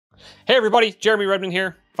Hey everybody, Jeremy Redmond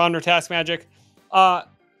here, founder of TaskMagic. I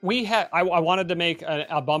wanted to make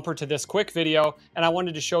a bumper to this quick video, and I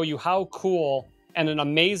wanted to show you how cool and an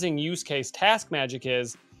amazing use case TaskMagic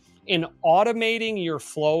is in automating your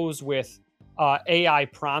flows with AI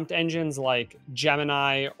prompt engines like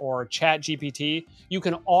Gemini or ChatGPT. You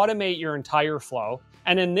can automate your entire flow.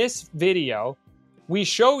 And in this video, we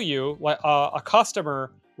show you what a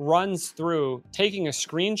customer runs through taking a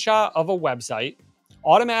screenshot of a website.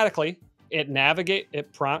 Automatically,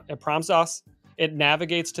 it prompts us. It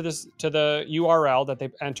navigates to the URL that they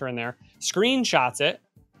enter in there, screenshots it,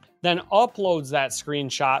 then uploads that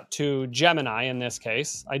screenshot to Gemini in this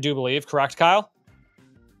case, I do believe. Correct, Kyle?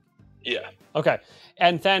 Yeah. Okay.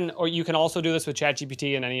 And then, or you can also do this with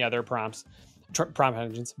ChatGPT and any other prompt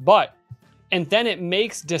engines. And then it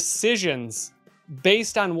makes decisions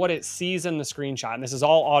based on what it sees in the screenshot. And this is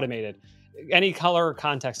all automated. Any color or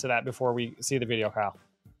context to that before we see the video, Kyle?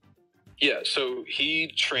 Yeah, so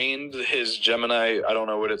he trained his Gemini, I don't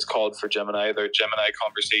know what it's called for Gemini, their Gemini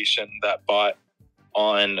conversation, that bot,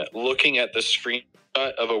 on looking at the screenshot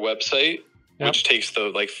of a website, which takes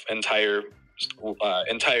the entire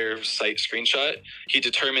site screenshot. He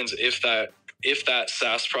determines if that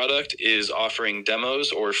SaaS product is offering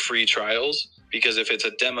demos or free trials, because if it's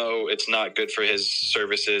a demo, it's not good for his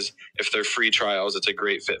services. If they're free trials, it's a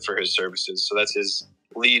great fit for his services. So that's his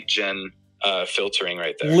lead gen filtering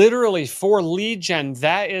right there. Literally for lead gen,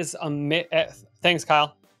 that is thanks,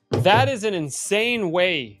 Kyle. That is an insane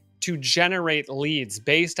way to generate leads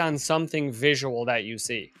based on something visual that you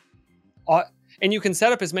see. And you can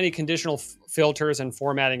set up as many conditional filters and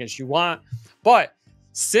formatting as you want, but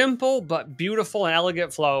simple but beautiful and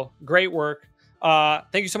elegant flow. Great work.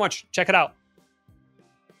 Thank you so much. Check it out.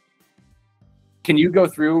 Can you go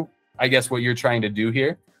through, I guess, what you're trying to do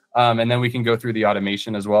here? And then we can go through the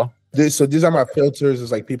automation as well. So these are my filters.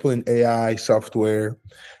 It's like people in AI software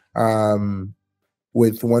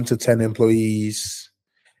with 1 to 10 employees,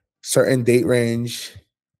 certain date range,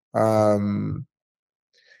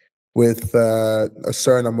 with a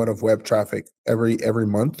certain amount of web traffic every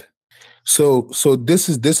month. So this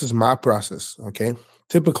is my process. Okay.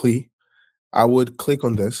 Typically, I would click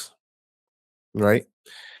on this, right?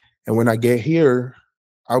 And when I get here,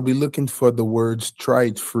 I'll be looking for the words "try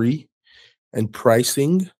it free" and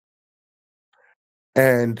 "pricing"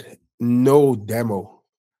 and "no demo."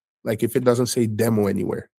 Like if it doesn't say demo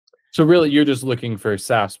anywhere. So really, you're just looking for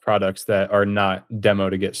SaaS products that are not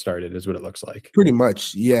demo to get started, is what it looks like. Pretty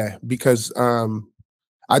much, yeah. Because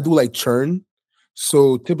I do like churn.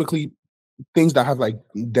 So typically, things that have like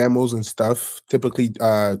demos and stuff, typically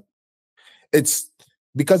it's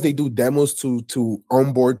because they do demos to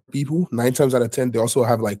onboard people. 9 times out of 10, they also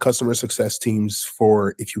have like customer success teams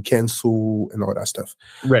for if you cancel and all that stuff.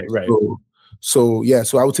 Right. So yeah,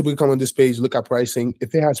 so I would typically come on this page, look at pricing.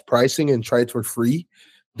 If it has pricing and try it for free,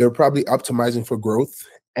 they're probably optimizing for growth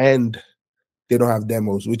and they don't have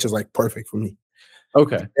demos, which is like perfect for me.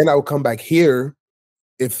 Okay. And I will come back here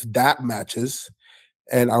if that matches,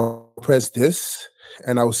 and I'll press this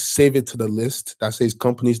and I'll save it to the list that says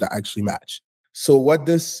companies that actually match. So what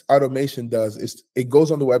this automation does is it goes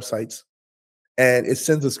on the websites and it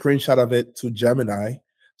sends a screenshot of it to Gemini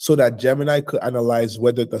so that Gemini could analyze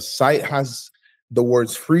whether the site has the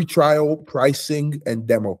words free trial, pricing, and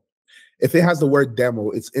demo. If it has the word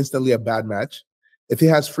demo, it's instantly a bad match. If it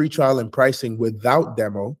has free trial and pricing without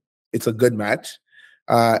demo, it's a good match.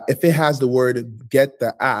 If it has the word get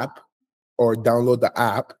the app or download the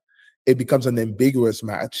app, it becomes an ambiguous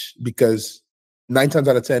match because 9 times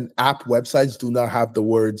out of 10, app websites do not have the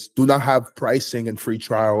words, do not have pricing and free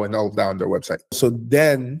trial and all of that on their website. So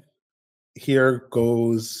then here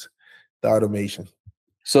goes the automation.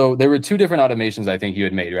 So there were 2 different automations I think you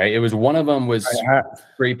had made, right? It was one of them was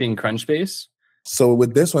scraping Crunchbase. So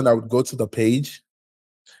with this one, I would go to the page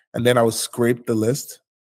and then I would scrape the list.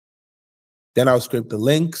 Then I would scrape the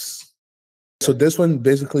links. So this one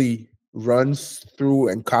basically runs through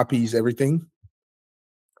and copies everything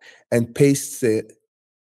and pastes it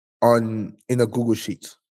in a Google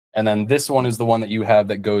Sheet. And then this one is the one that you have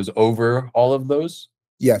that goes over all of those?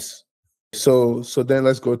 Yes. So then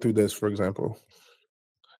let's go through this, for example.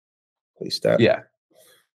 Paste that. Yeah.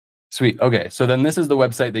 Sweet. Okay. So then this is the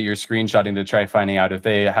website that you're screenshotting to try finding out if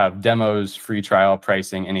they have demos, free trial,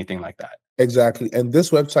 pricing, anything like that. Exactly. And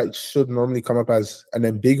this website should normally come up as an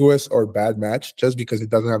ambiguous or bad match just because it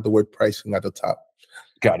doesn't have the word pricing at the top.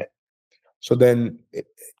 Got it. So then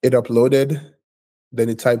it uploaded, then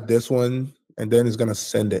it typed this one, and then it's going to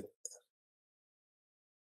send it.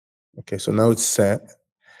 Okay, so now it's set.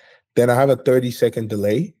 Then I have a 30-second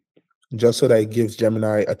delay just so that it gives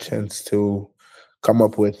Gemini a chance to come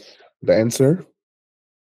up with the answer.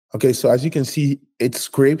 Okay, so as you can see, it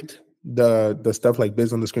scraped the stuff like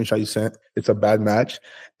based on the screenshot you sent. It's a bad match,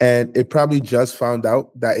 and it probably just found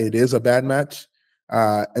out that it is a bad match.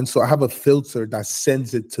 And so I have a filter that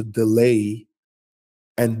sends it to delay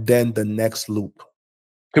and then the next loop.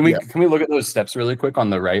 Can we look at those steps really quick on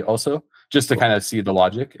the right also, just to kind of see the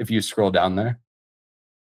logic? If you scroll down there,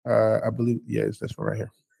 I believe it's this one right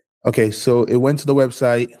here. Okay, so it went to the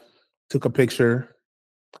website, took a picture,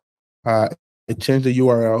 it changed the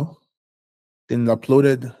URL, then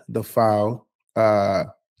uploaded the file,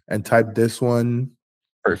 and typed this one.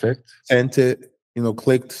 Perfect. Sent it,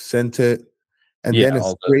 clicked, sent it, and then it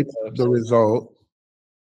scraped the result,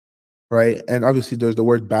 right? And obviously there's the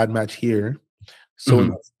word bad match here. So in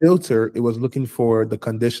the filter, it was looking for the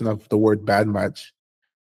condition of the word bad match,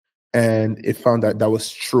 and it found that that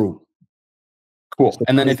was true. Cool.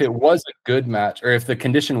 And then if it was a good match, or if the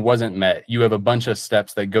condition wasn't met, you have a bunch of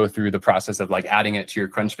steps that go through the process of like adding it to your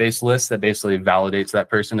Crunchbase list that basically validates that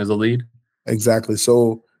person as a lead. Exactly.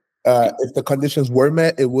 So if the conditions were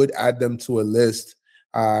met, it would add them to a list,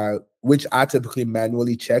 which I typically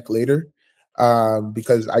manually check later,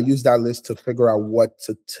 because I use that list to figure out what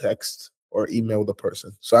to text or email the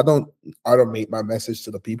person. So I don't automate my message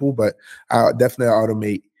to the people, but I definitely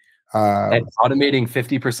automate. And automating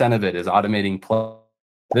 50% of it is automating plus.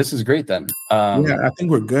 This is great then. Yeah, I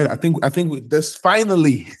think we're good. I think with this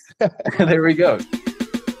finally. There we go.